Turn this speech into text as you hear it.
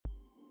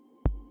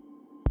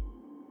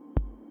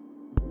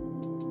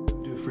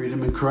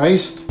Freedom in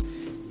Christ.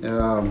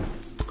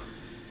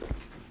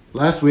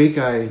 Last week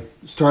I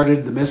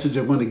started the message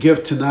I'm going to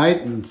give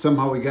tonight, and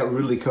somehow we got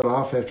really cut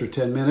off after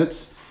 10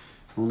 minutes.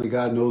 Only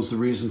God knows the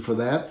reason for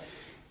that.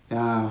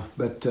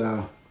 But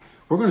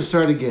we're going to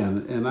start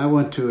again, and I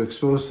want to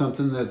expose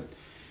something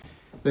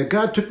that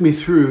God took me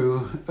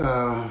through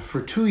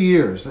for 2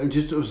 years.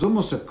 It was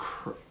almost a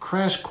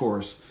crash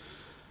course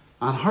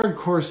on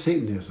hardcore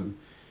Satanism.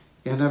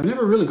 And I've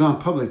never really gone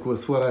public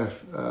with what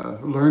I've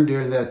learned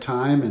during that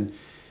time.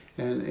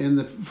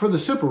 For the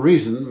simple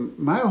reason,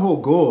 my whole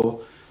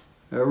goal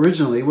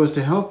originally was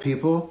to help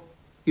people,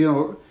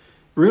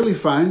 really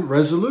find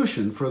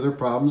resolution for their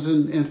problems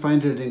and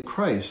find it in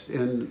Christ.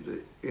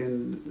 And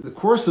in the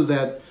course of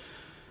that,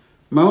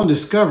 my own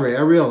discovery,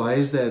 I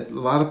realized that a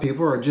lot of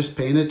people are just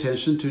paying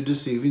attention to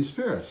deceiving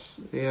spirits.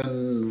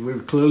 And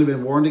we've clearly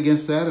been warned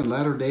against that in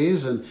latter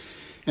days. And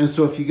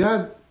so if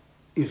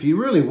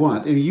you really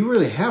want, and you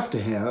really have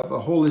to have a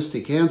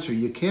holistic answer,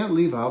 you can't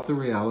leave out the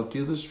reality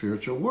of the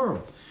spiritual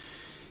world.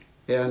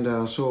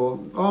 And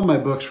so all my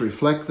books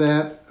reflect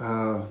that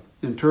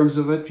in terms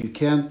of it. You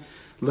can't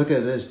look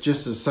at it as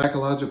just a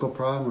psychological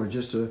problem or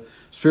just a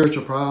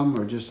spiritual problem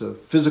or just a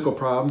physical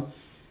problem.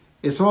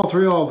 It's all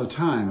three all the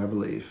time, I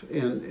believe.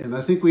 And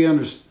I think we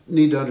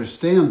need to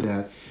understand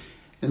that.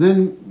 And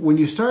then when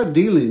you start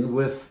dealing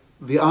with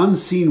the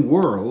unseen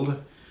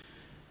world,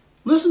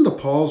 listen to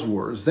Paul's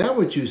words. That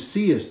which you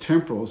see is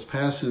temporal, is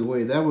passing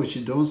away. That which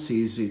you don't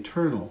see is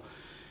eternal.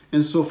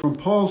 And so from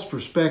Paul's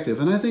perspective,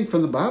 and I think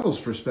from the Bible's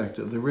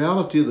perspective, the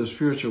reality of the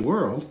spiritual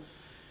world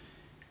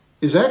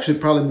is actually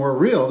probably more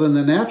real than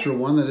the natural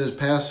one that is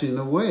passing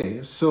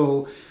away.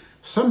 So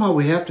somehow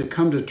we have to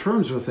come to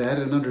terms with that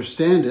and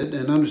understand it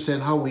and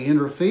understand how we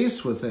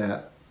interface with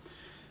that.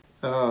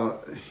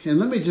 And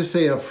let me just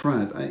say up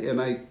front,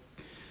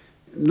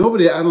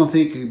 nobody I don't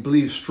think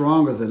believes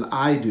stronger than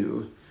I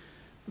do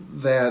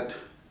that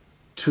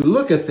to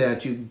look at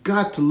that, you've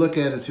got to look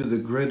at it through the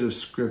grid of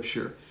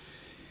Scripture.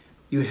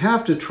 You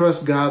have to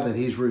trust God that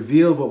He's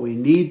revealed what we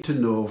need to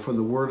know from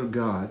the Word of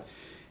God.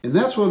 And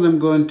that's what I'm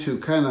going to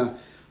kind of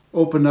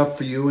open up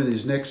for you in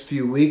these next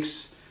few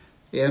weeks.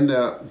 And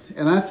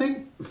I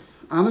think,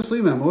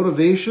 honestly, my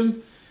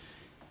motivation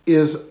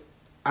is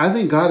I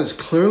think God has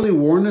clearly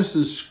warned us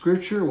in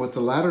Scripture what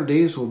the latter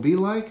days will be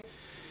like.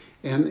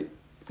 And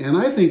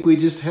I think we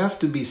just have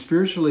to be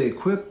spiritually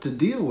equipped to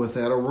deal with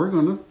that, or we're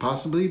going to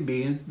possibly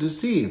be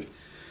deceived.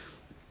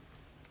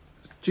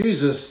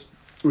 Jesus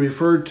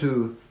referred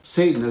to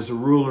Satan as the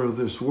ruler of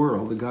this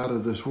world, the god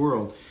of this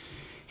world.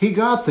 He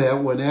got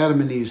that when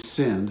Adam and Eve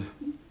sinned,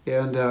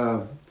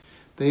 and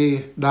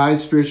they died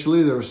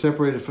spiritually. They were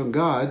separated from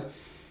God,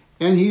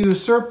 and he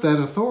usurped that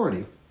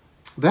authority.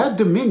 That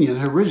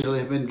dominion originally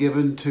had been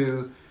given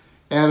to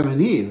Adam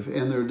and Eve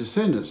and their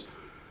descendants.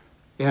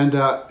 And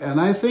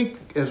I think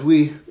as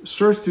we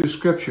search through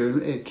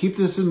Scripture, and keep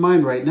this in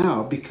mind right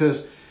now,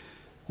 because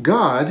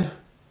God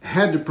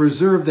had to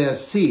preserve that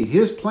seed.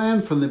 His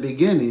plan from the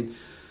beginning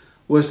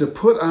was to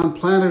put on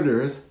planet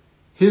Earth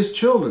His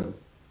children,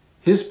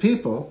 His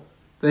people,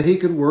 that He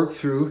could work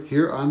through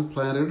here on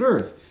planet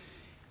Earth.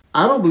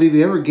 I don't believe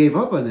He ever gave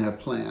up on that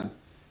plan.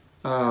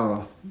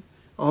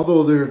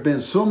 Although there have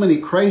been so many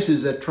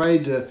crises that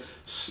tried to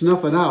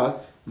snuff it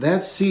out,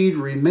 that seed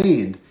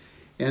remained.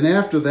 And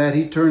after that,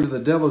 He turned to the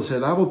devil and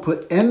said, I will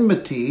put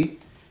enmity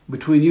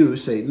between you,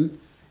 Satan,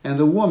 and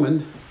the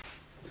woman,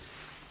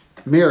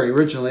 Mary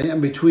originally,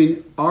 and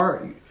between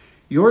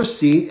your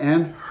seed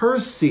and her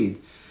seed.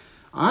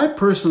 I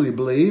personally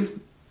believe,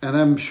 and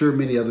I'm sure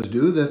many others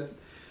do, that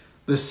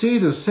the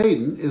seed of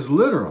Satan is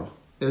literal,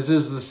 as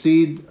is the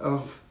seed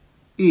of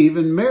Eve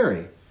and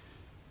Mary.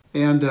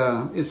 And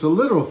it's a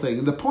literal thing.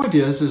 And the point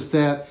is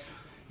that,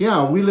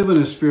 yeah, we live in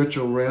a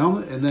spiritual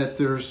realm, and that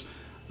there's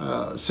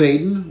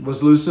Satan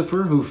was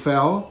Lucifer, who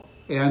fell,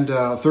 and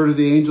a third of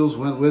the angels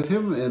went with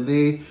him, and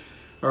they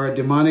are a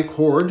demonic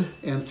horde.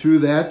 And through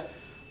that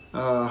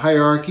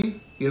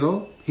hierarchy,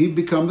 he'd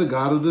become the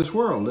god of this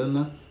world and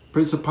the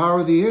prince of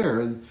power of the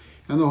air. And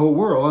the whole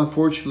world,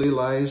 unfortunately,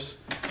 lies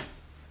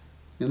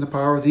in the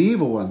power of the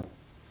evil one.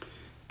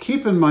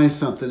 Keep in mind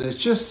something that's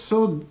just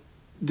so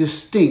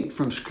distinct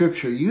from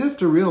Scripture. You have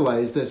to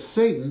realize that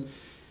Satan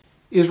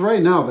is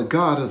right now the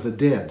god of the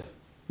dead.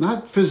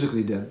 Not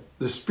physically dead,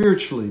 the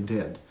spiritually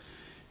dead.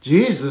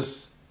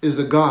 Jesus is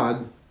the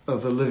God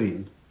of the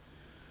living.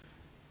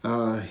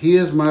 He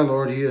is my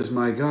Lord, He is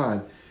my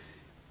God.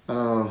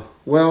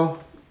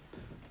 Well,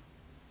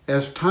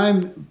 as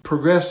time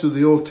progressed through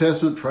the Old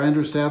Testament, trying to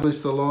establish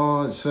the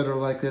law, etc.,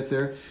 like that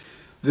there,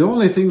 the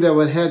only thing that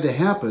would had to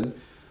happen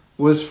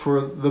was for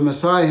the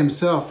Messiah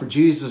Himself, for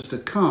Jesus to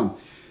come.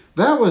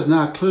 That was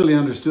not clearly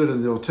understood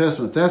in the Old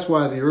Testament. That's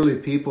why the early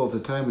people at the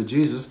time of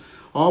Jesus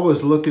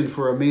always looking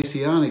for a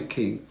Messianic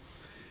king.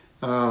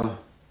 I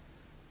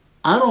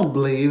don't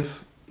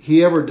believe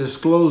He ever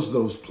disclosed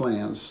those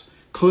plans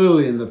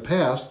clearly in the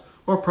past,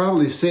 or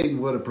probably Satan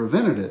would have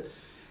prevented it.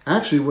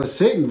 Actually, what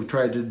Satan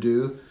tried to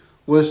do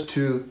was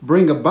to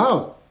bring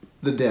about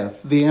the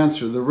death, the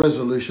answer, the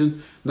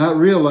resolution, not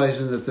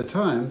realizing at the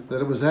time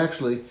that it was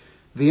actually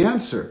the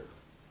answer.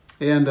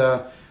 And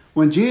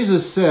when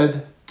Jesus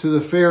said to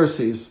the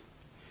Pharisees,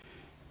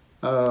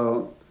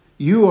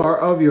 you are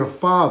of your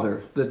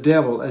father, the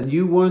devil, and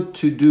you want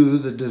to do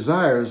the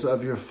desires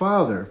of your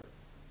father.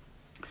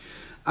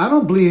 I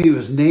don't believe he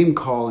was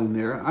name-calling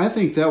there. I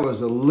think that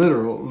was a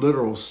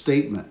literal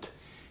statement.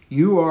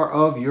 You are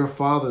of your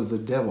father, the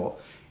devil.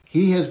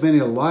 He has been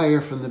a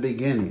liar from the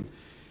beginning.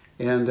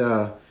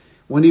 And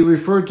when he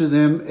referred to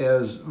them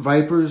as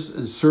vipers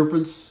and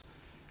serpents,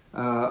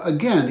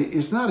 again,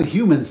 it's not a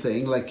human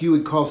thing, like you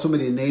would call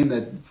somebody a name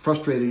that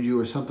frustrated you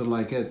or something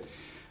like that.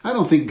 I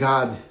don't think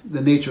God,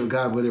 the nature of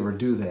God, would ever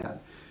do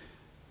that.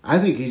 I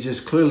think he's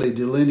just clearly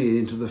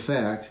delineating to the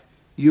fact,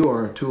 you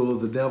are a tool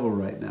of the devil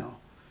right now,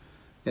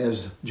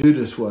 as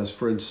Judas was,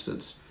 for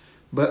instance.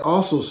 But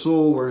also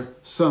so were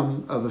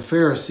some of the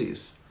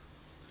Pharisees.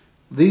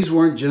 These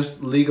weren't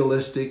just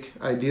legalistic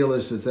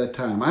idealists at that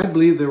time. I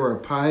believe there were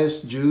pious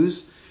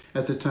Jews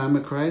at the time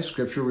of Christ.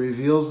 Scripture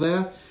reveals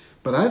that.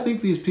 But I think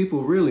these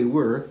people really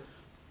were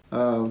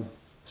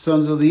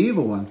sons of the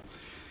evil one.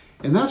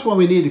 And that's why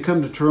we need to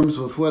come to terms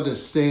with what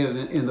is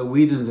stated in the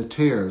wheat and the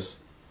tares.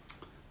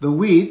 The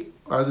wheat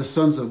are the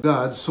sons of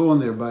God, sown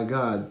there by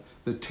God.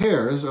 The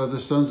tares are the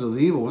sons of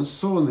the evil one,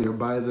 sown there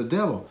by the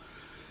devil.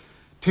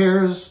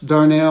 Tares,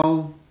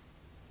 darnel,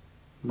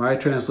 my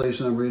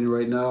translation I'm reading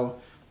right now,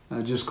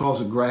 just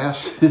calls it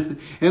grass. And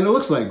it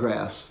looks like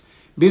grass.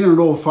 Being an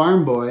old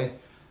farm boy,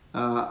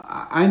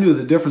 I knew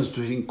the difference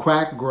between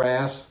quack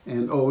grass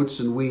and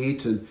oats and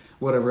wheat and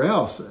whatever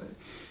else.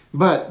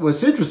 But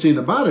what's interesting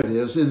about it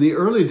is, in the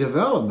early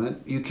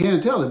development, you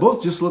can't tell. They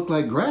both just look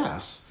like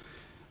grass.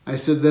 I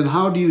said, then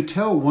how do you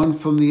tell one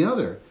from the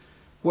other?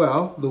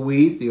 Well, the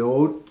wheat, the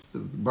oat, the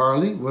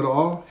barley would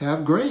all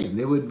have grain.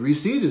 They would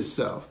reseed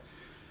itself.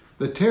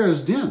 The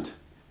tares didn't.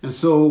 And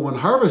so when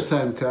harvest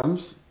time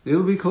comes,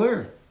 it'll be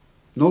clear.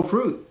 No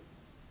fruit.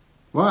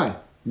 Why?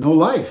 No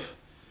life.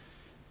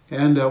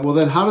 And well,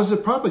 then how does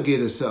it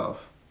propagate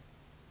itself?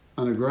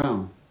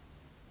 Underground.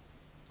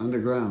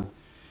 Underground.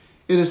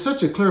 It is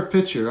such a clear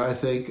picture, I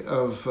think,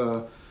 of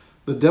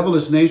the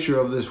devilish nature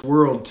of this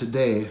world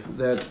today,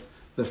 that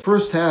the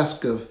first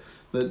task of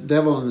the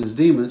devil and his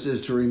demons is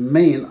to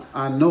remain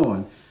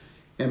unknown.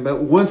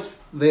 But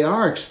once they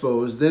are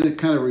exposed, then it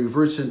kind of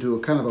reverts into a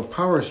kind of a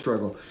power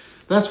struggle.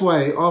 That's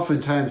why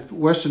oftentimes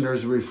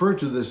Westerners refer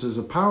to this as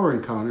a power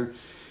encounter,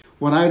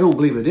 when I don't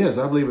believe it is.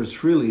 I believe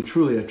it's really,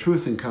 truly a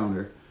truth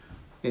encounter.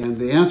 And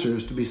the answer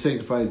is to be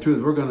sanctified in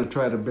truth. We're going to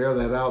try to bear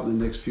that out in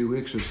the next few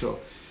weeks or so.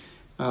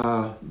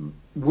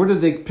 Where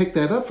did they pick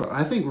that up from?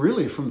 I think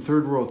really from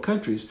third world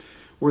countries,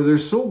 where they're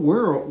so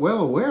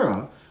well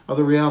aware of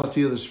the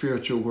reality of the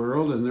spiritual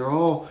world, and they're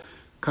all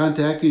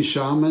contacting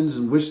shamans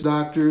and witch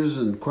doctors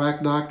and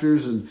quack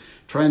doctors and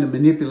trying to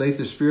manipulate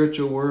the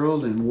spiritual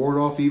world and ward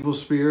off evil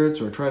spirits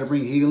or try to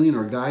bring healing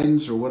or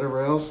guidance or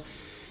whatever else.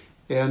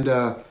 And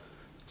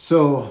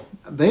so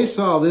they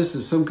saw this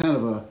as some kind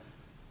of a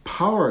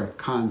power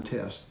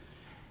contest.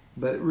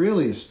 But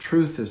really it's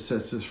truth that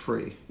sets us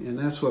free. And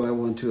that's what I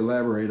want to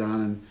elaborate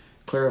on and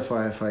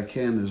clarify if I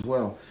can as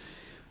well.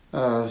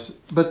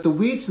 But the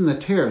wheats and the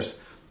tares,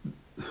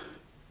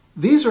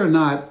 these are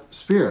not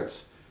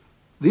spirits.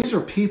 These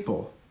are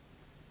people.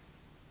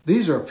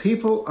 These are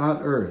people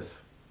on earth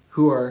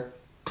who are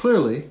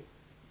clearly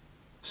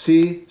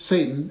see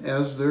Satan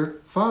as their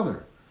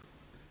father.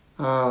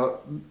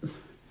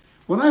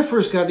 When I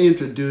first got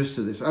introduced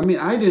to this, I mean,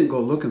 I didn't go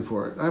looking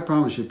for it. I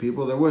promise you,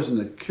 people, there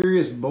wasn't a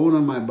curious bone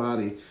in my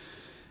body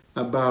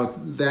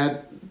about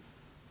that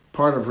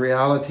part of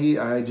reality.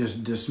 I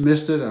just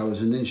dismissed it. I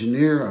was an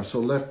engineer. I was so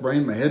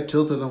left-brained, my head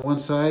tilted on one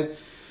side.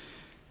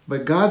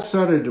 But God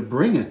started to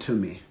bring it to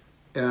me.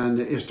 And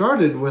it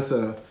started with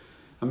a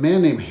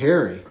man named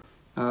Harry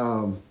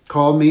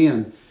called me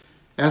and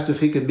asked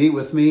if he could meet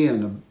with me.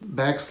 And a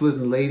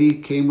backslidden lady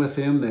came with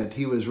him that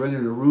he was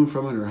renting a room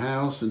from in her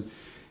house.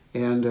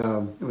 And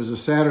it was a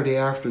Saturday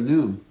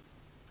afternoon.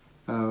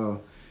 And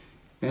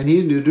he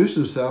introduced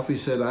himself. He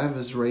said, I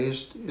was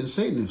raised in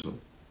Satanism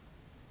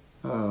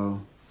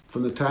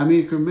from the time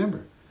he could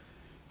remember.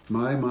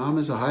 My mom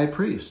is a high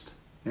priest.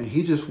 And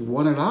he just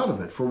wanted out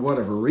of it for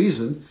whatever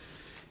reason.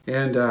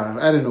 And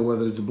I didn't know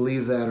whether to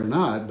believe that or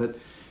not. But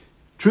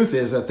truth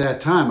is, at that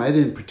time, I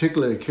didn't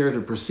particularly care to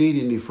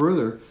proceed any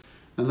further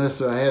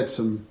unless I had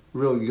some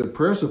really good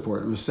prayer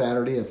support. It was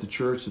Saturday at the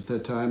church at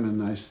that time.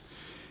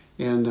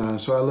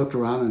 And so I looked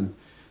around, and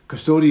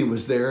custodian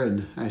was there,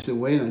 and I said,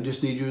 Wayne, I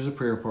just need you as a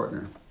prayer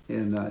partner.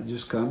 And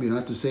just come. You don't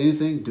have to say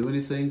anything, do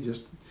anything,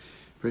 just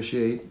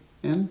appreciate.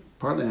 And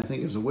partly, I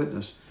think, as a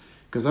witness,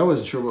 because I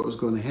wasn't sure what was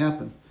going to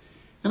happen.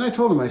 And I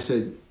told him, I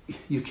said,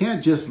 you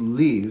can't just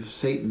leave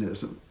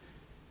Satanism.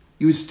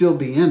 You would still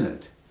be in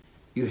it.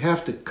 You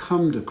have to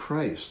come to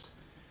Christ.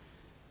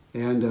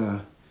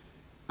 And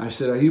I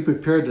said, are you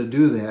prepared to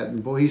do that?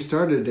 And boy, he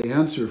started to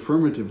answer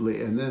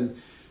affirmatively, and then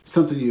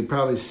something you'd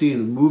probably see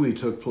in a movie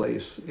took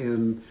place.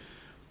 And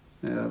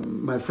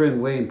my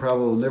friend Wayne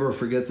probably will never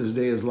forget this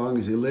day as long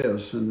as he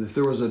lives. And if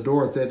there was a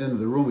door at that end of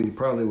the room, he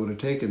probably would have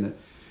taken it.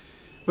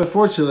 But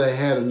fortunately, I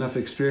had enough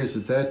experience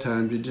at that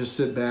time to just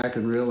sit back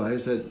and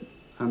realize that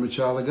I'm a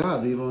child of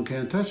God. The evil one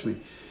can't touch me.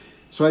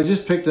 So I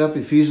just picked up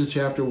Ephesians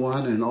chapter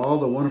 1 and all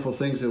the wonderful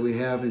things that we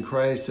have in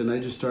Christ, and I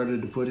just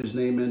started to put his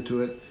name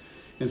into it.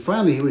 And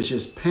finally, he was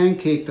just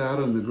pancaked out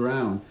on the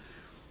ground.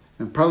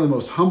 And probably the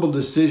most humble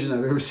decision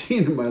I've ever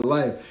seen in my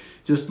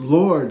life. Just,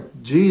 Lord,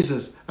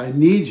 Jesus, I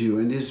need you.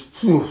 And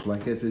just,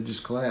 like it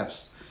just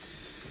collapsed.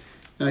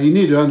 Now, you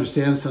need to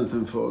understand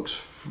something, folks.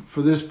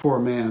 For this poor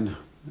man,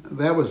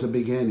 that was the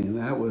beginning.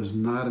 That was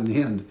not an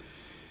end.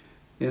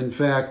 In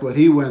fact, what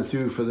he went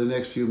through for the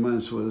next few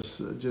months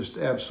was just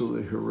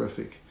absolutely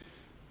horrific.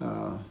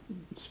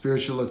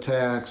 Spiritual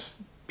attacks,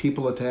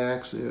 people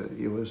attacks.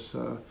 It was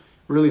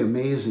really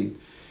amazing.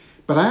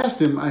 But I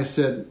asked him, I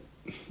said,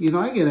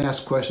 I get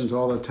asked questions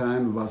all the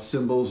time about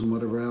symbols and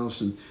whatever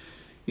else. And,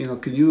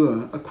 can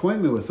you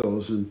acquaint me with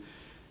those? And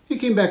he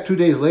came back 2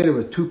 days later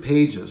with 2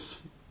 pages.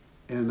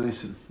 And I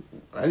said,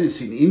 I didn't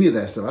see any of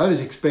that stuff. I was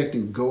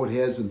expecting goat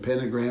heads and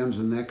pentagrams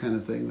and that kind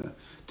of thing, the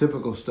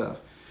typical stuff.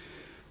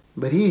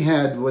 But he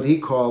had what he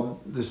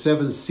called the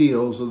 7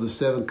 seals of the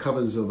 7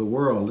 covenants of the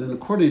world. And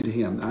according to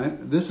him,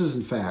 this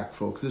isn't fact,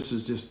 folks. This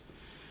is just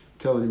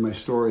telling you my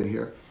story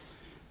here.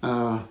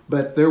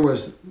 But there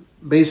was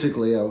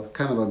basically a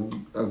kind of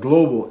a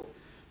global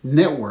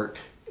network.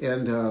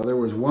 And there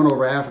was one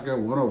over Africa,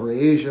 one over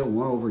Asia,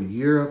 one over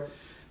Europe,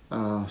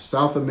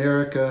 South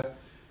America,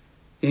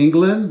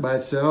 England by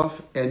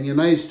itself, and the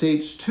United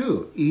States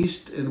too,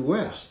 East and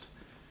West.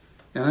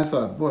 And I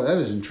thought, boy, that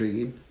is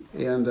intriguing.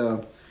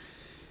 And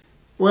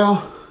well,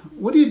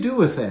 what do you do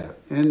with that?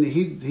 And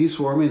he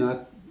swore me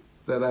not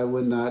that I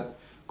would not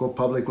go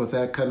public with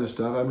that kind of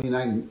stuff. I mean,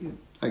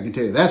 I can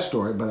tell you that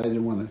story, but I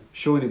didn't want to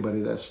show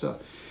anybody that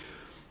stuff.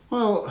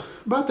 Well,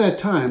 about that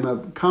time, a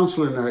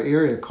counselor in our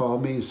area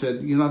called me and said,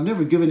 I've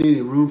never given any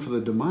room for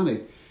the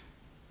demonic,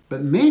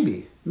 but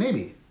maybe,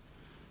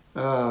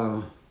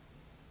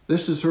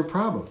 this is her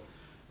problem.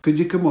 Could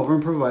you come over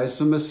and provide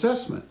some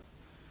assessment?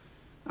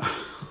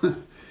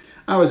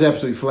 I was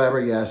absolutely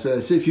flabbergasted.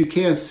 I said, if you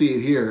can't see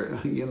it here,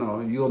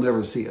 you'll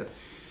never see it.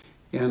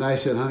 And I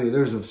said, honey,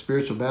 there's a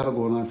spiritual battle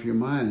going on for your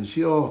mind. And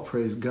she, oh,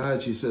 praise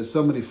God. She says,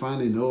 somebody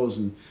finally knows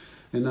and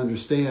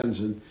understands.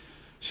 And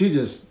she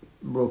just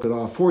broke it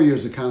off. 4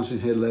 years of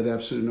counseling had led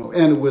absolutely nowhere,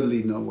 and it would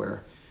lead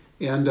nowhere.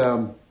 And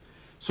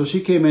so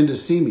she came in to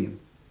see me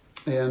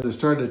and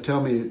started to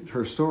tell me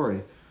her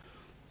story.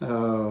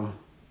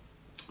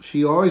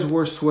 She always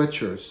wore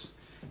sweatshirts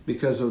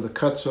because of the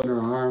cuts on her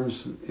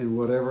arms and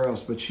whatever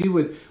else. But she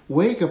would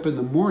wake up in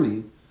the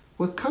morning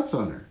with cuts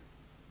on her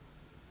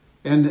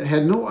and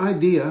had no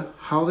idea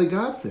how they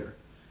got there.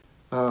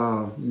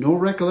 No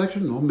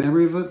recollection, no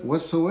memory of it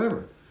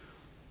whatsoever.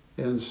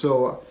 And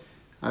so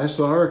I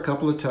saw her a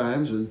couple of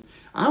times, and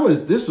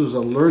this was a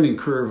learning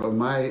curve of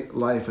my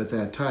life at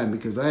that time,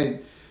 because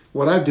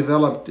what I've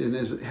developed and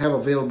have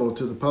available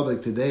to the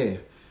public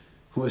today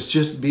was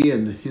just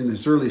being in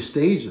its early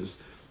stages.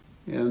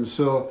 And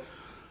so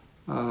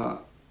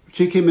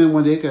she came in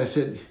one day and I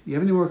said, you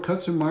have any more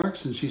cuts or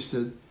marks? And she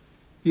said,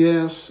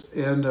 yes.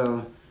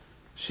 And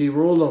she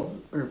rolled up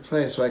her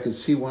place so I could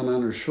see one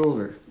on her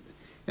shoulder.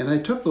 And I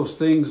took those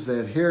things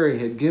that Harry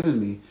had given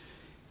me,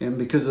 and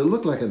because it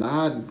looked like an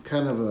odd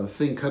kind of a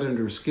thing cut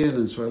into her skin,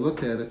 and so I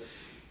looked at it.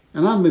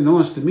 And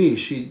unbeknownst to me,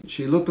 she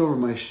looked over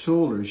my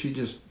shoulder and she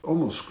just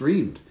almost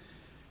screamed.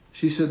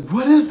 She said,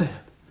 what is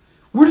that?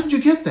 Where did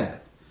you get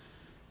that?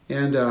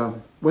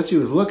 And what she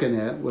was looking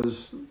at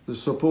was the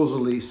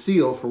supposedly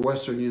seal for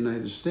Western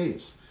United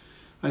States.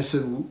 I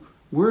said,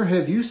 where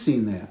have you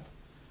seen that?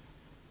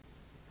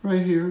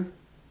 Right here.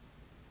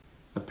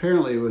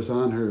 Apparently it was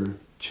on her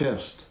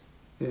chest,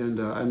 and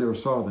I never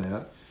saw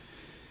that.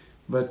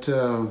 But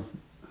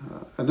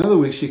another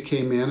week she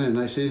came in and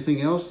I said,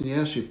 anything else? And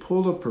yeah, she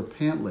pulled up her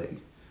pant leg.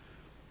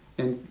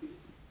 And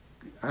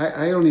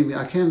I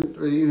can't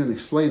even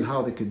explain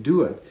how they could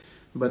do it.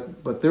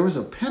 But there was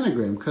a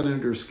pentagram cut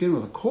into her skin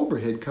with a cobra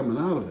head coming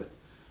out of it.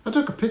 I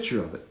took a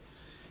picture of it.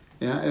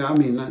 And I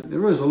mean,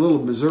 there was a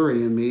little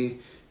Missouri in me,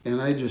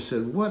 and I just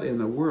said, what in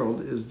the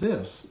world is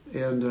this?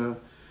 And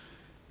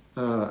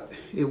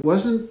it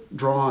wasn't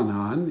drawn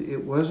on.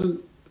 It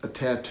wasn't a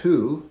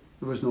tattoo.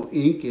 There was no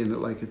ink in it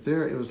like it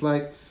there. It was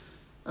like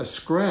a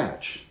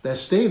scratch that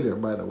stayed there,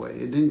 by the way.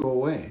 It didn't go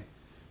away.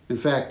 In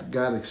fact,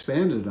 God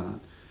expanded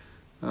on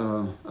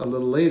a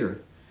little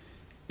later.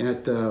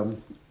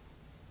 And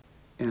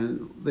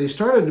they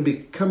started to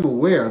become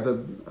aware,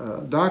 the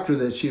doctor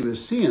that she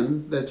was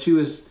seeing, that she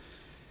was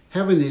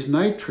having these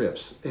night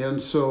trips.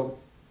 And so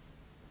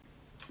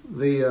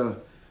they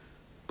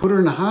put her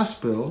in the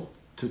hospital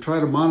to try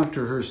to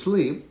monitor her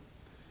sleep,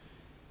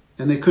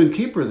 and they couldn't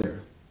keep her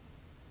there.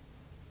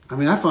 I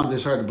mean, I found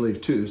this hard to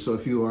believe too, so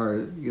if you are,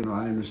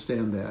 I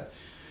understand that.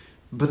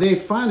 But they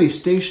finally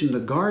stationed a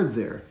guard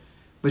there.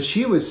 But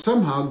she would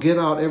somehow get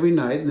out every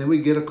night, and then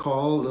we'd get a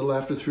call a little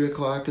after 3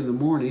 o'clock in the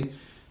morning,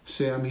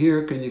 say, I'm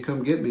here, can you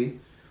come get me?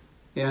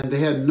 And they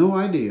had no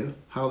idea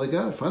how they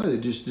got it. Finally,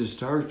 they just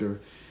discharged her.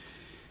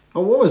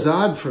 Well, what was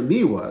odd for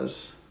me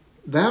was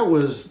that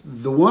was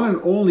the one and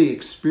only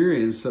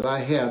experience that I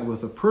had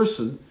with a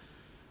person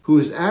who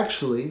is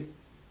actually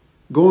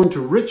going to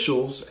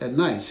rituals at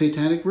night,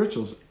 satanic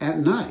rituals at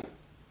night,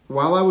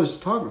 while I was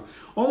talking.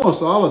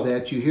 Almost all of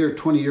that you hear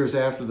 20 years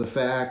after the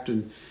fact,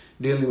 and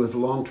dealing with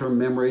long-term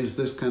memories,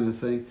 this kind of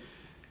thing.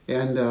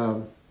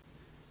 And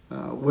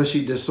was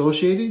she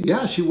dissociating?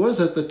 Yeah, she was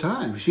at the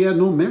time. She had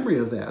no memory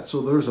of that.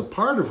 So there was a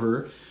part of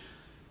her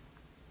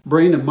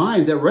brain and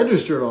mind that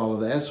registered all of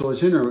that. So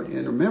it's in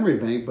her memory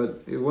bank,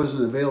 but it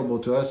wasn't available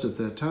to us at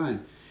that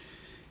time.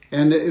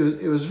 And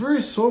it was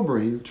very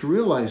sobering to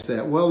realize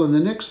that. Well, in the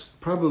next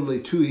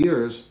probably 2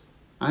 years,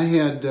 I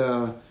had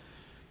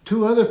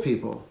 2 other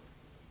people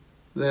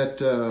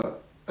that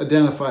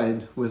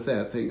identified with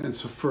that thing. And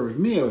so for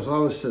me, it was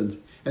always,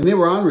 and they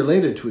were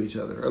unrelated to each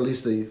other, or at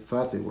least they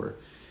thought they were,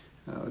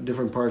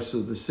 different parts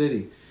of the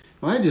city.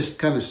 Well, I just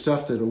kind of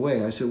stuffed it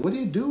away. I said, what do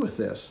you do with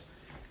this?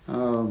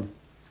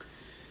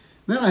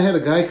 Then I had a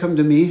guy come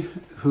to me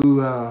who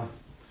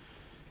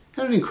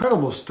had an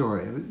incredible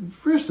story.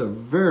 First, a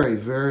very,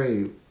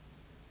 very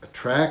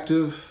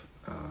attractive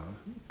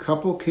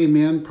couple came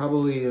in,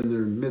 probably in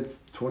their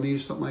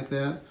mid-20s, something like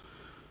that.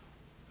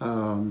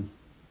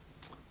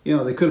 You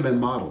know, they could have been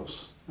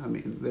models. I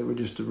mean, they were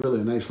just a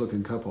really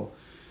nice-looking couple,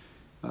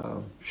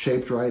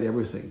 shaped right,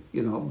 everything.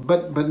 You know,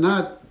 but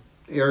not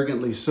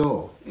arrogantly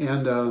so.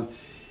 And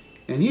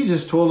he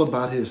just told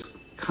about his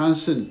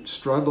constant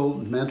struggle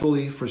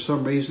mentally for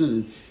some reason,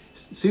 and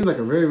seemed like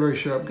a very, very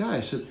sharp guy.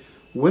 I said,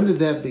 when did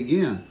that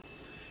begin?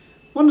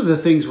 One of the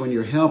things when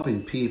you're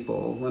helping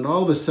people, when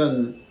all of a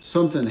sudden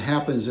something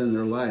happens in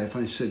their life,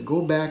 I said,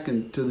 go back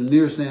to the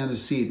nearest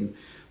antecedent.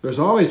 There's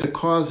always a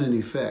cause and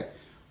effect.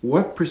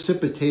 What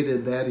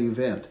precipitated that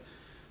event,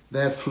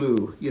 that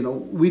flu? You know,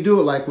 we do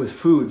it like with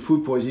food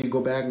poisoning. You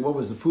go back and what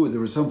was the food?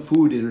 There was some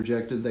food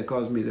interjected that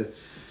caused me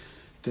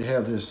to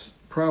have this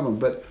problem.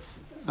 But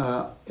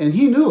and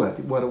he knew it,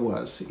 what it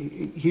was.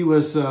 He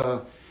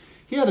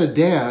had a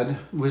dad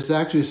who was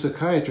actually a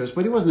psychiatrist,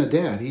 but he wasn't a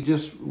dad. He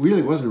just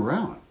really wasn't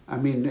around. I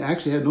mean,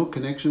 actually had no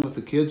connection with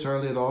the kids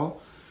hardly at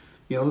all.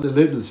 You know, they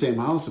lived in the same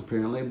house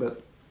apparently,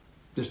 but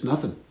just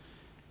nothing.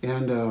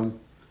 And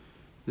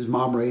his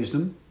mom raised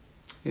him.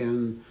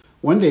 And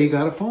one day he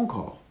got a phone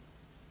call.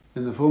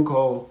 And the phone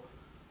call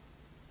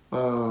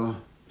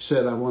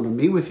said, I want to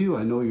meet with you.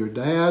 I know your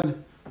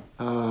dad.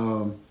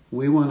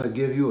 We want to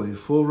give you a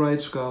full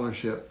ride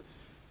scholarship,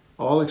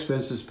 all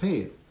expenses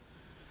paid.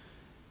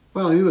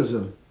 Well, he was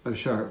a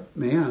sharp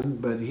man,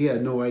 but he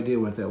had no idea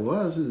what that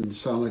was, and it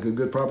sounded like a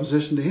good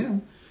proposition to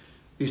him.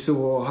 He said,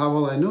 well, how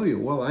will I know you?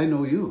 Well, I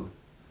know you.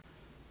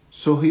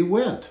 So he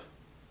went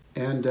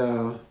and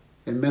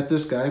met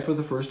this guy for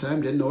the first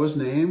time, didn't know his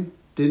name,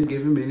 didn't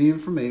give him any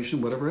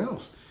information, whatever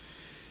else.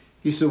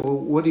 He said, well,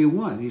 what do you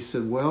want? He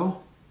said,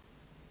 well,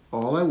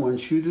 all I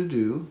want you to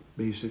do,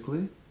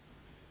 basically,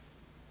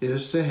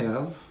 is to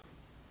have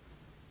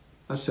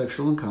a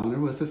sexual encounter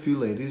with a few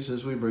ladies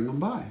as we bring them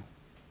by.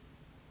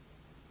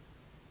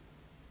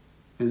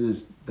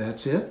 And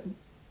that's it?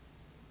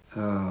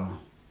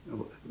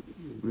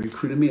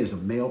 Recruited me as a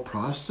male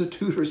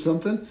prostitute or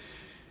something.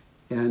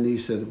 And he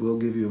said, we'll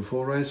give you a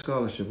full ride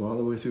scholarship all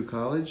the way through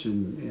college,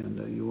 and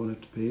you won't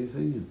have to pay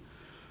anything.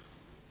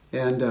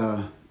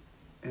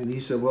 And he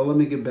said, well, let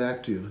me get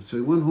back to you. So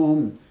he went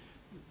home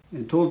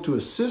and told it to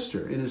his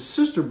sister, and his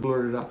sister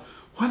blurted out,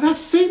 why, that's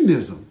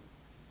Satanism.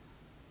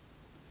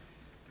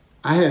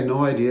 I had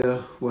no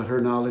idea what her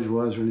knowledge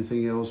was or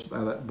anything else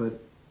about it, but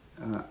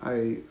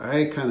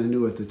I kind of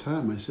knew at the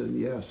time. I said,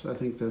 yes, I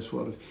think that's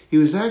what it is. He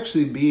was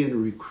actually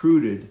being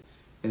recruited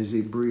as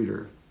a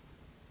breeder.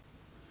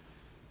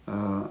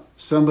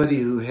 Somebody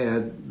who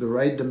had the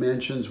right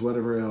dimensions,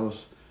 whatever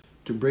else,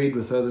 to breed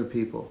with other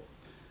people.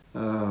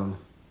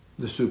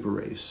 The super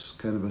race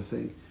kind of a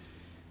thing.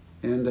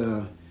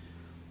 And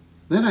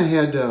then I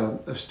had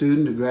a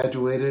student who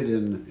graduated,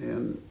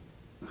 and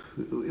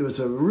it was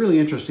a really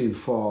interesting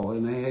fall,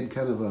 and I had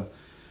kind of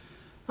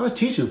I was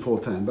teaching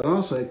full-time, but I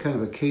also had kind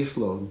of a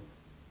caseload.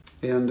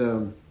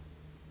 And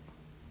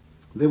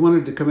they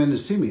wanted to come in and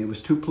see me. It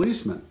was 2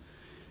 policemen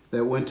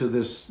that went to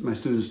my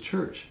student's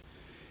church.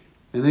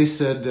 And they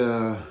said,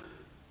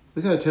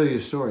 we got to tell you a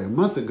story. A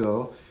month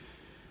ago,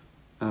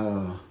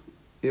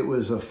 it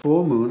was a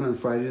full moon on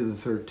Friday the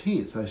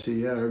 13th. I said,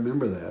 yeah, I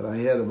remember that. I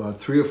had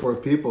about 3 or 4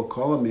 people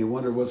calling me,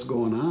 wonder what's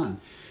going on.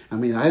 I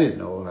mean, I didn't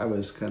know. I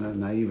was kind of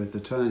naive at the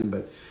time,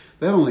 but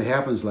that only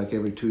happens like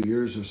every 2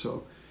 years or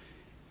so.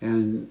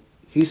 And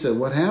he said,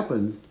 what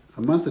happened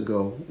a month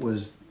ago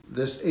was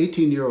this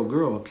 18-year-old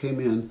girl came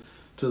in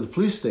to the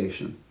police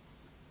station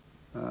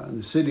in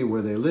the city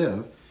where they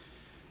live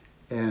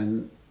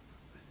and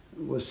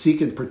was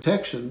seeking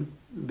protection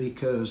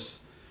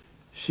because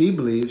she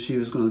believed she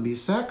was going to be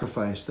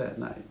sacrificed that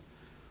night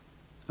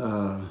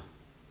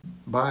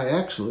by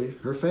actually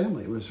her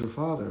family. It was her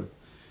father.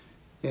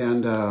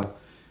 And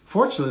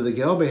fortunately, the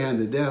gal behind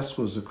the desk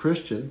was a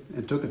Christian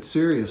and took it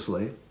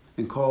seriously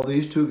and called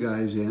these 2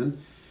 guys in.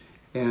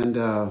 And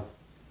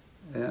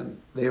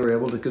they were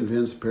able to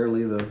convince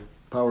apparently the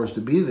powers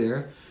to be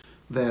there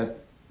that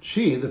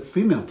she, the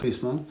female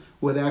policeman,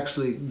 would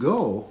actually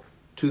go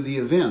to the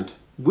event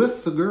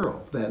with the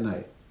girl that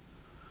night.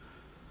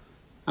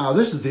 Now,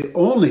 this is the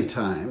only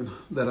time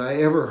that I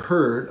ever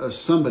heard of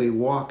somebody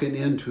walking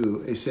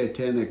into a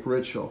satanic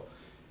ritual.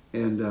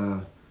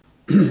 And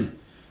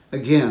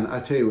again, I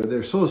tell you what,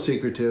 they're so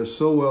secretive,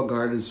 so well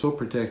guarded, so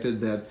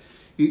protected that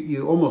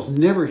you almost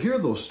never hear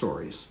those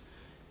stories.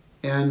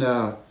 And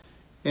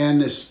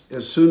as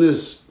soon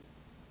as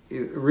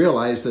you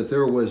realized that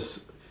there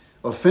was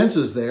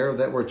offenses there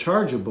that were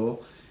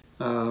chargeable,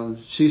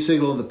 she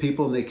signaled the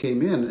people and they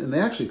came in, and they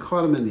actually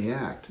caught them in the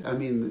act. I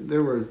mean,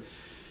 there were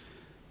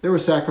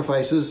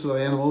sacrifices of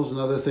animals and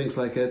other things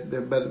like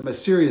that, but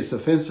serious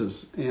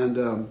offenses.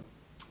 And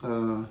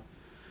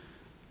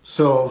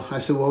so I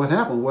said, well, what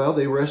happened? Well,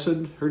 they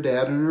arrested her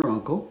dad and her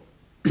uncle,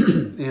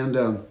 and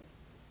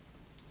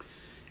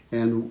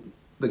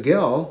the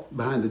gal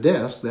behind the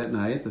desk that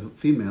night, the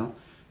female,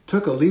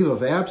 took a leave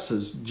of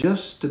absence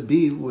just to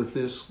be with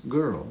this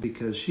girl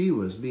because she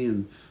was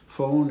being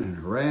phoned and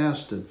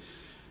harassed, and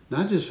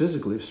not just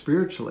physically,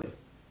 spiritually.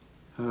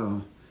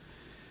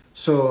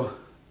 So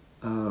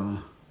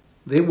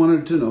they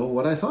wanted to know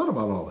what I thought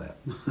about all that.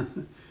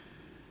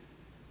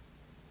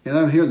 And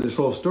I'm hearing this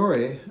whole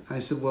story. I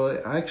said, well,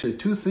 actually,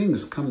 two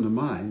things come to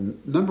mind.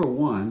 Number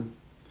one,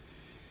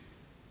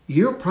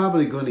 you're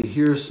probably going to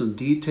hear some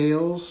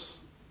details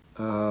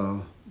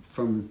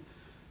from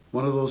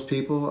one of those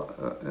people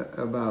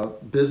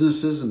about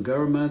businesses and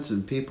governments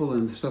and people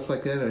and stuff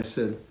like that. I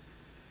said,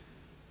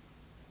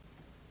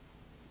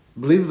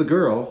 believe the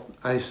girl.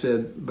 I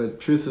said, but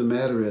truth of the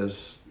matter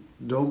is,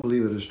 don't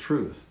believe it as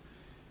truth.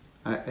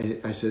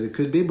 I said, it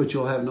could be, but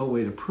you'll have no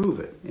way to prove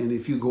it. And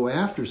if you go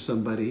after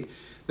somebody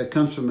that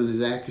comes from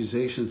an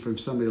accusation from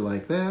somebody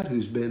like that,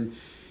 who's been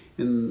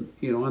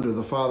under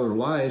the father of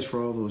lies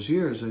for all those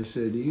years, I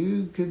said,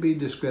 you could be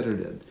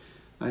discredited.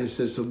 I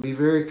said, so be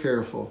very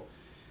careful.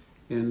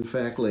 In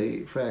fact,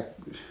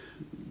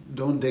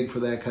 don't dig for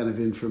that kind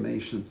of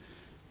information.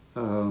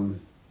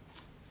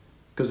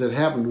 Because it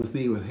happened with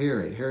me with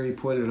Harry. Harry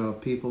pointed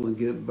out people and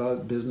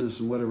about business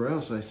and whatever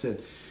else. I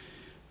said,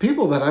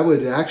 people that I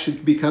would actually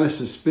be kind of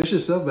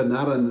suspicious of, but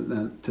not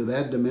to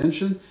that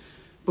dimension.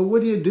 But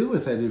what do you do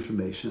with that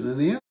information? And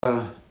the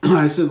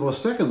I said, well,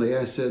 secondly,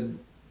 I said,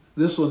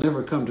 this will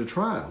never come to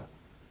trial.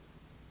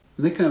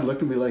 And they kind of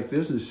looked at me like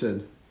this and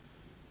said,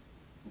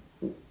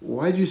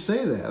 why'd you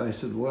say that? I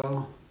said,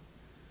 well,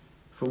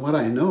 from what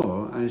I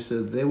know, I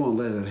said, they won't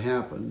let it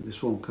happen.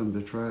 This won't come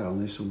to trial. And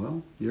they said,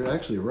 well, you're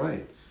actually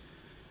right.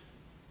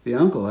 The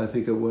uncle, I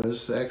think it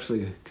was,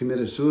 actually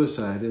committed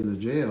suicide in the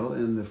jail,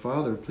 and the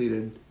father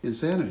pleaded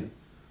insanity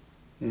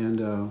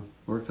and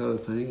worked out a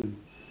thing.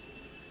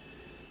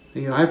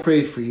 And, I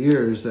prayed for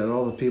years that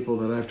all the people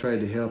that I've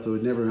tried to help, that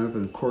would never end up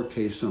in a court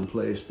case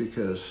someplace,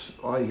 because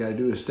all you got to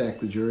do is stack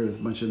the jury with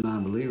a bunch of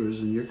non-believers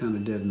and you're kind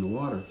of dead in the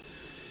water.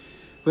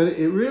 But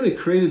it really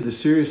created the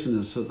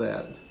seriousness of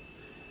that.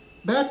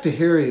 Back to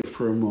Harry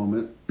for a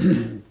moment.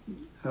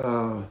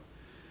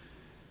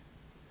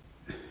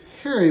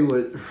 Harry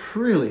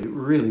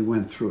really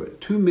went through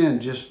it. Two men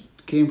just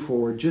came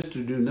forward just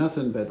to do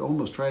nothing but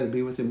almost try to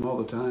be with him all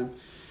the time.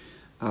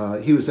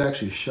 He was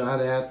actually shot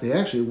at. They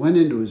actually went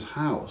into his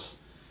house,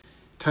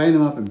 tied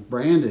him up and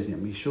branded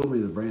him. He showed me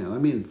the brand. I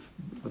mean,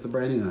 with the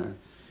branding iron.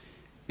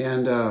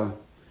 And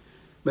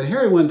but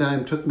Harry one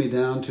time took me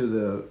down to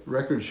the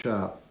record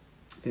shop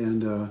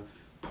and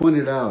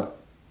pointed out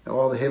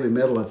all the heavy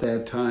metal at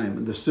that time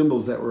and the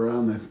symbols that were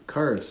on the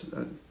carts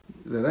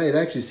that I had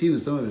actually seen in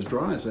some of his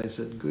drawings. I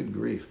said, good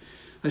grief.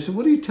 I said,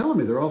 what are you telling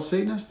me? They're all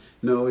Satanists?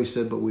 No, he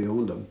said, but we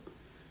owned them.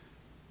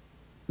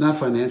 Not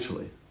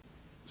financially,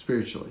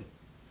 spiritually.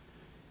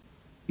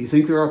 You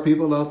think there are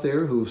people out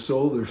there who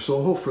sold their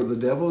soul for the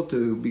devil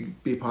to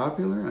be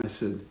popular? I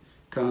said,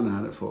 count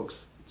on it,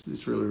 folks.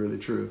 It's really, really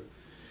true.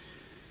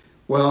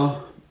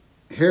 Well,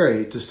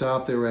 Harry, to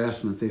stop the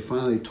harassment, they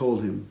finally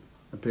told him,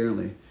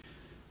 apparently,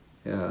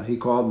 he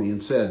called me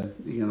and said,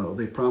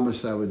 they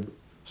promised I would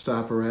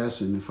stop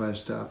harassing if I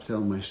stopped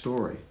telling my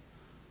story.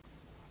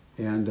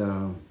 And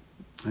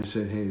I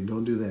said, hey,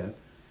 don't do that.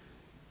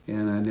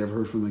 And I never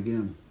heard from him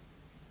again.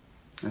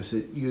 I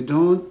said, you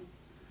don't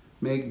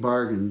make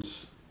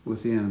bargains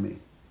with the enemy.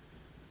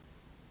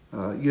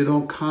 You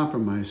don't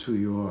compromise who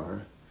you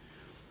are.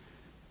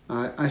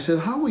 I said,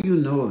 how will you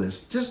know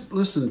this? Just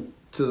listen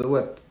to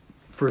what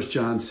 1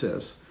 John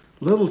says.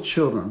 Little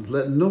children,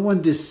 let no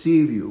one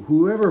deceive you.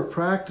 Whoever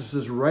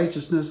practices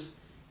righteousness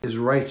is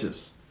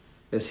righteous,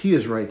 as he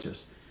is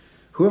righteous.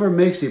 Whoever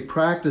makes a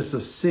practice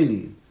of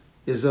sinning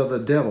is of the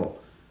devil,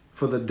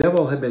 for the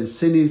devil had been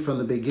sinning from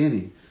the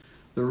beginning.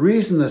 The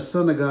reason the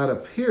Son of God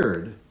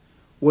appeared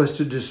was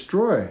to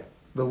destroy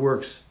the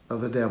works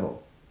of the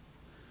devil.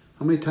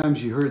 How many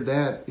times you heard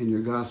that in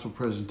your gospel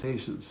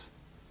presentations?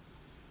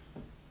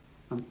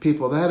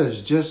 People, that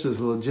is just as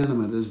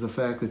legitimate as the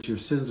fact that your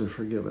sins are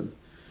forgiven.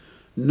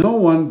 No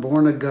one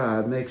born of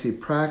God makes a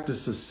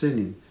practice of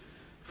sinning,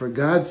 for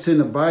God's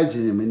sin abides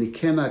in him, and he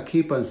cannot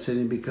keep on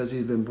sinning because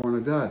he's been born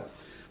of God.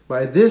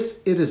 By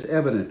this it is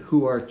evident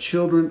who are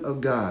children of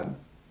God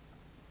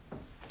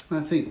Now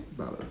think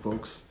about it,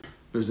 folks.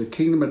 There's a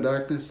kingdom of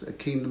darkness, a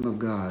kingdom of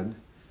God.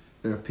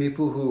 There are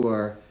people who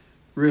are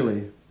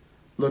really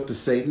look to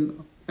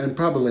Satan, and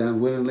probably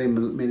unwittingly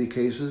in many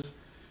cases.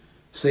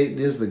 Satan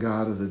is the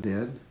god of the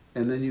dead.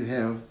 And then you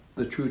have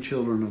the true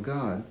children of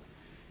God.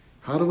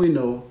 How do we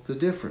know the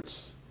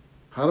difference?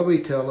 How do we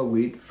tell a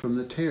wheat from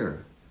the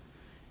tare?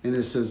 And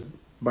it says,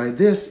 by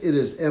this it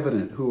is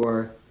evident who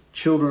are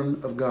children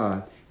of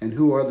God and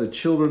who are the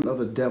children of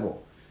the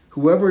devil.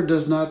 Whoever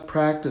does not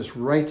practice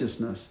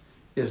righteousness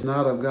is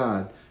not of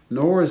God,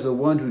 nor is the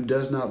one who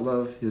does not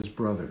love his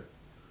brother.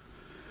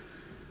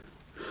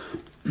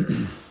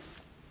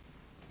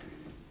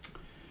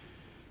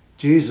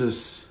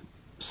 Jesus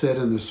said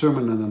in the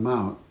Sermon on the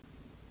Mount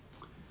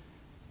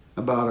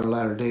about our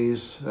latter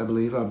days, I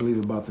believe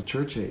about the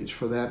church age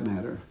for that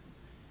matter.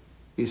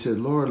 He said,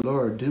 Lord,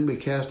 Lord, didn't we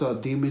cast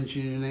out demons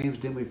in your names?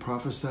 Didn't we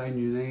prophesy in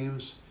your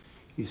names?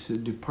 He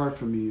said, depart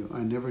from me, I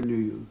never knew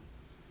you,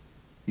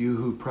 you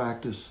who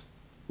practice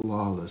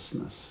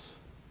lawlessness.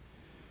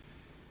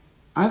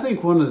 I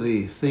think one of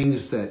the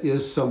things that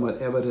is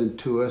somewhat evident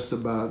to us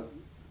about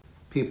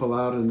people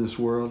out in this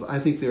world, I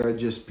think there are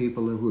just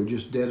people who are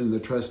just dead in their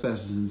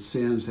trespasses and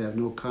sins, have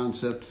no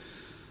concept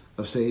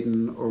of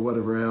Satan or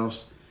whatever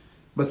else,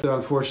 but they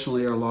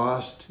unfortunately are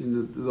lost. You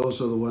know,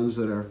 those are the ones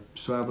that are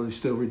probably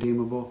still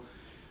redeemable.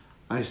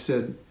 I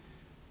said,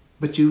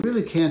 but you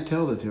really can't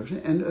tell the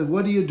difference. And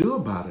what do you do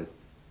about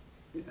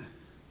it?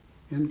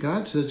 And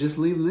God says, just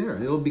leave them there.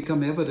 It'll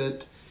become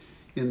evident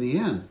in the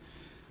end.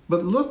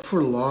 But look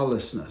for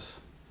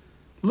lawlessness.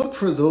 Look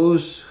for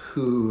those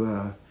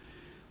who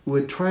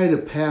would try to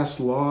pass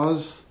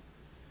laws.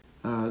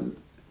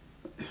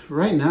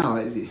 Right now,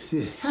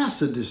 it has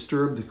to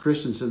disturb the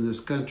Christians in this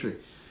country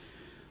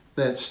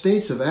that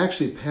states have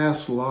actually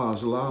passed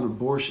laws allowing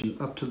abortion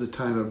up to the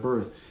time of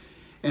birth.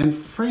 And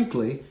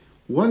frankly,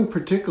 one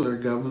particular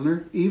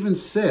governor even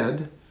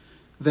said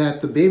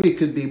that the baby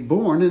could be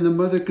born and the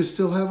mother could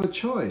still have a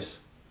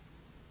choice.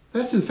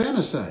 That's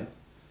infanticide.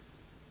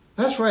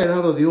 That's right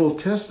out of the Old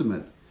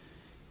Testament.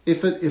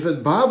 If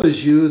it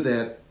bothers you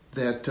that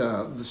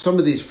some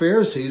of these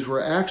Pharisees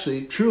were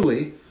actually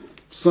truly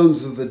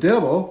sons of the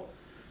devil,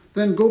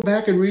 then go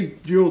back and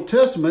read the Old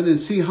Testament and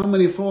see how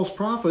many false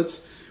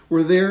prophets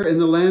were there in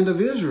the land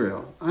of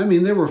Israel. I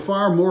mean, there were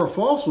far more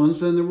false ones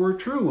than there were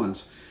true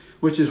ones,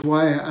 which is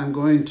why I'm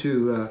going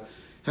to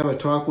have a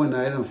talk one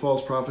night on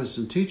false prophets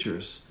and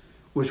teachers,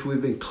 which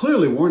we've been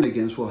clearly warned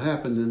against will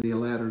happen in the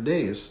latter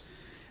days.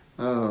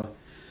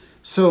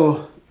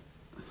 So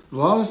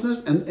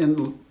lawlessness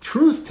and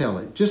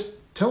truth-telling, just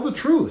tell the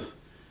truth.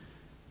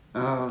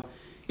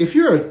 If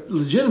you're a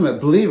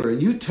legitimate believer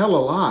and you tell a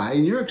lie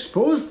and you're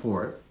exposed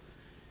for it,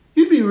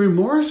 you'd be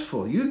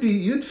remorseful.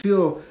 You'd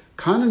feel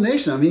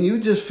condemnation. I mean,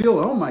 you'd just feel,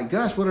 oh my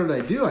gosh, what did I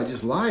do? I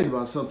just lied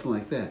about something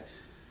like that.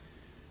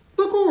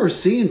 Look what we're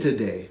seeing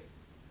today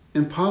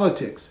in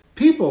politics.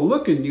 People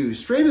looking you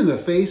straight in the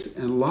face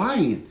and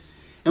lying.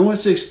 And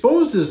what's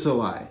exposed is a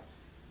lie.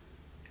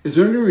 Is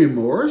there any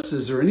remorse?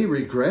 Is there any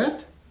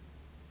regret?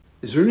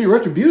 Is there any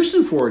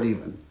retribution for it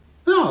even?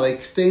 No, they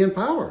stay in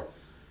power.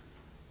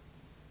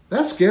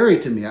 That's scary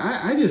to me.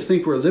 I just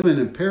think we're living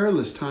in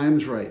perilous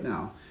times right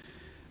now,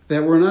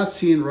 that we're not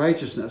seeing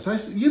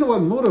righteousness. You know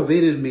what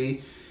motivated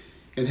me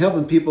in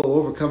helping people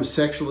overcome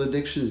sexual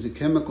addictions and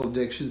chemical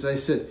addictions? I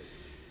said,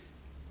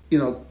 you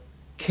know,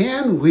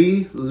 can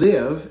we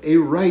live a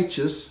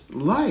righteous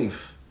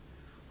life?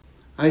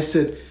 I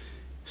said,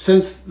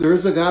 since there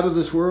is a God of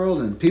this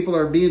world and people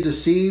are being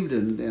deceived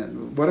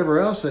and whatever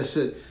else, I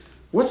said,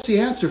 what's the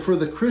answer for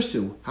the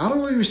Christian? How do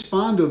we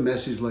respond to a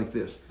message like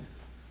this?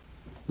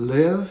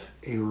 Live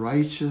a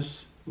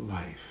righteous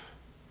life.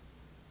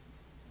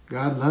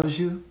 God loves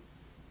you.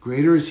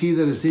 Greater is he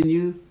that is in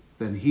you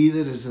than he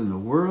that is in the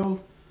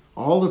world.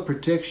 All the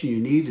protection you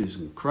need is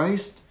in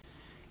Christ.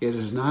 It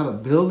is not a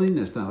building.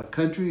 It's not a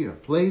country or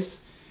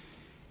place.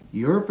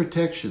 Your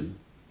protection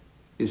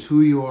is who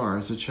you are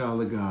as a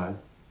child of God,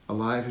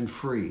 alive and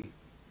free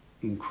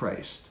in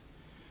Christ.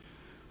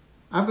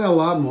 I've got a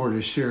lot more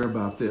to share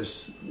about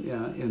this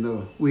in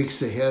the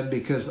weeks ahead,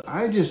 because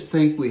I just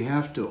think we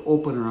have to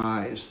open our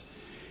eyes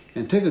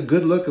and take a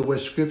good look at what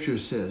Scripture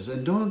says.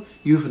 And don't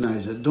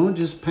euphemize it. Don't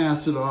just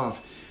pass it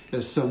off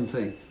as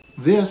something.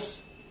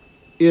 This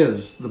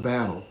is the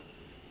battle.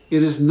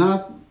 It is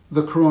not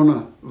the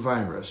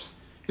coronavirus.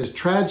 As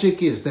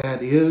tragic as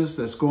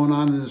that's going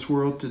on in this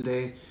world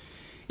today,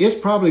 it's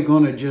probably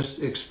going to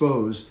just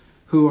expose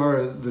who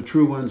are the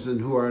true ones and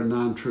who are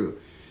non-true.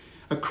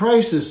 A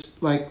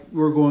crisis like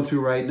we're going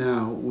through right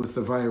now with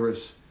the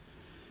virus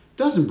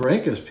doesn't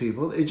break us,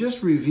 people. It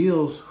just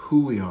reveals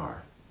who we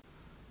are.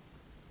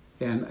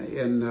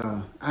 And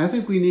I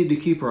think we need to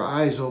keep our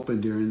eyes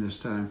open during this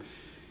time.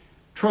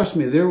 Trust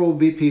me, there will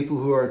be people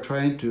who are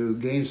trying to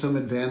gain some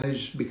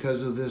advantage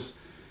because of this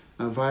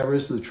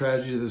virus and the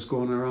tragedy that's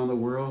going around the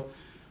world.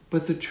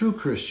 But the true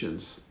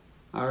Christians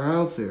are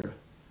out there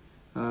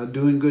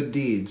doing good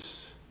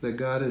deeds that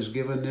God has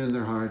given in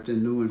their heart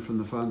and knew from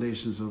the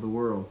foundations of the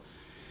world.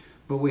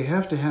 But we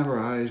have to have our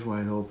eyes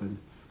wide open.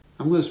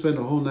 I'm going to spend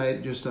a whole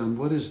night just on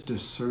what is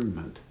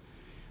discernment.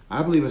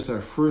 I believe it's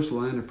our first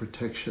line of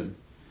protection.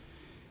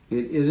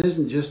 It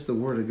isn't just the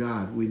Word of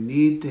God. We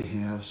need to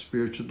have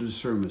spiritual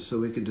discernment so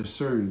we can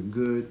discern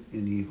good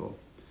and evil.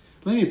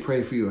 Let me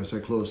pray for you as I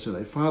close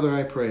tonight. Father,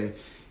 I pray,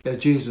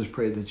 as Jesus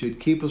prayed, that you'd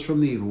keep us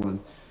from the evil one.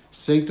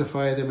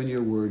 Sanctify them in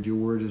your word. Your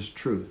word is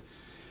truth.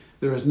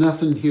 There is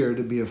nothing here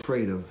to be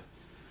afraid of.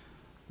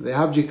 The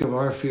object of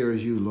our fear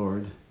is you,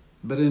 Lord,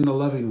 but in a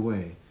loving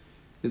way,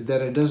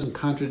 that it doesn't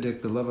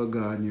contradict the love of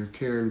God and your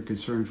care and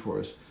concern for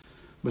us.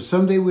 But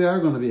someday we are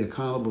going to be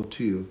accountable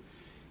to you.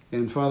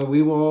 And Father,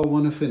 we will all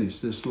want to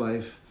finish this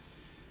life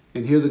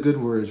and hear the good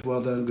words,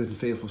 well done, good and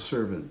faithful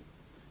servant.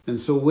 And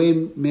so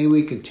may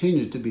we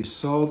continue to be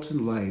salt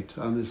and light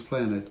on this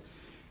planet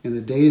in the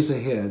days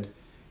ahead,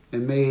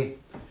 and may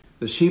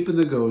the sheep and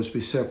the goats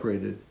be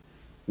separated,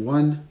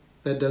 one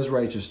that does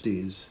righteous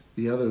deeds,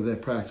 the other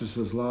that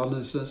practices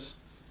lawlessness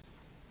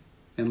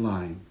and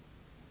lying.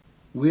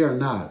 We are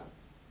not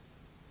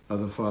of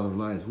the father of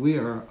lies. We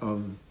are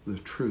of the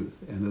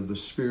truth and of the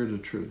spirit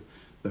of truth.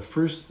 The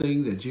first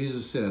thing that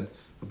Jesus said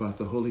about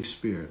the Holy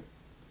Spirit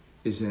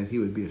is that he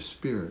would be a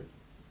spirit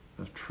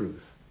of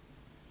truth.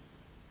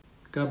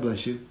 God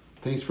bless you.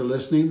 Thanks for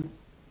listening.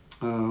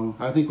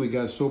 I think we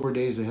got sober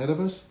days ahead of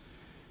us,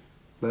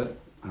 but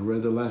I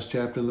read the last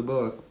chapter in the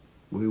book.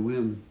 We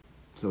win.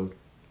 So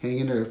hang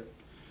in there.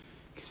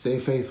 Stay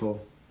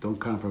faithful. Don't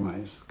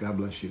compromise. God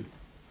bless you.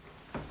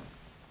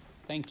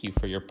 Thank you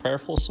for your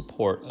prayerful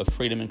support of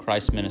Freedom in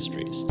Christ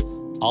Ministries.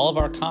 All of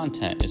our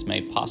content is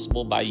made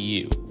possible by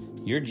you.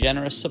 Your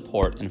generous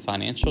support and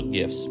financial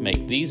gifts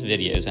make these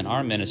videos and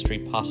our ministry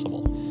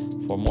possible.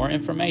 For more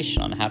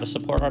information on how to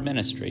support our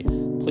ministry,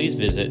 please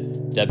visit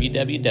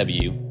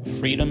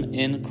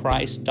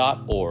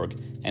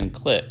www.freedominchrist.org and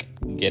click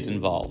Get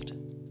Involved.